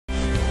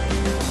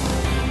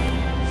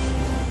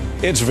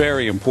It's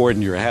very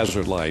important your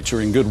hazard lights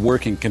are in good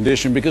working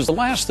condition because the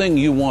last thing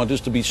you want is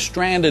to be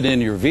stranded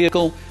in your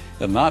vehicle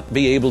and not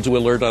be able to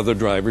alert other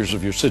drivers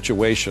of your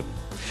situation.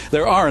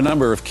 There are a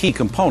number of key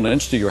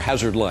components to your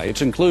hazard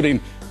lights, including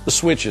the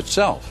switch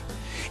itself.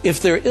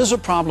 If there is a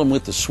problem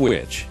with the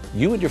switch,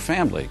 you and your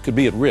family could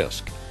be at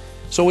risk.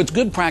 So it's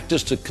good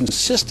practice to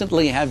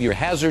consistently have your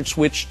hazard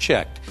switch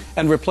checked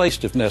and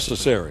replaced if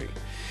necessary.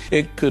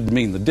 It could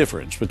mean the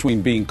difference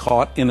between being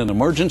caught in an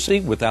emergency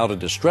without a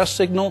distress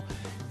signal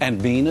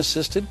and being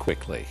assisted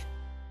quickly.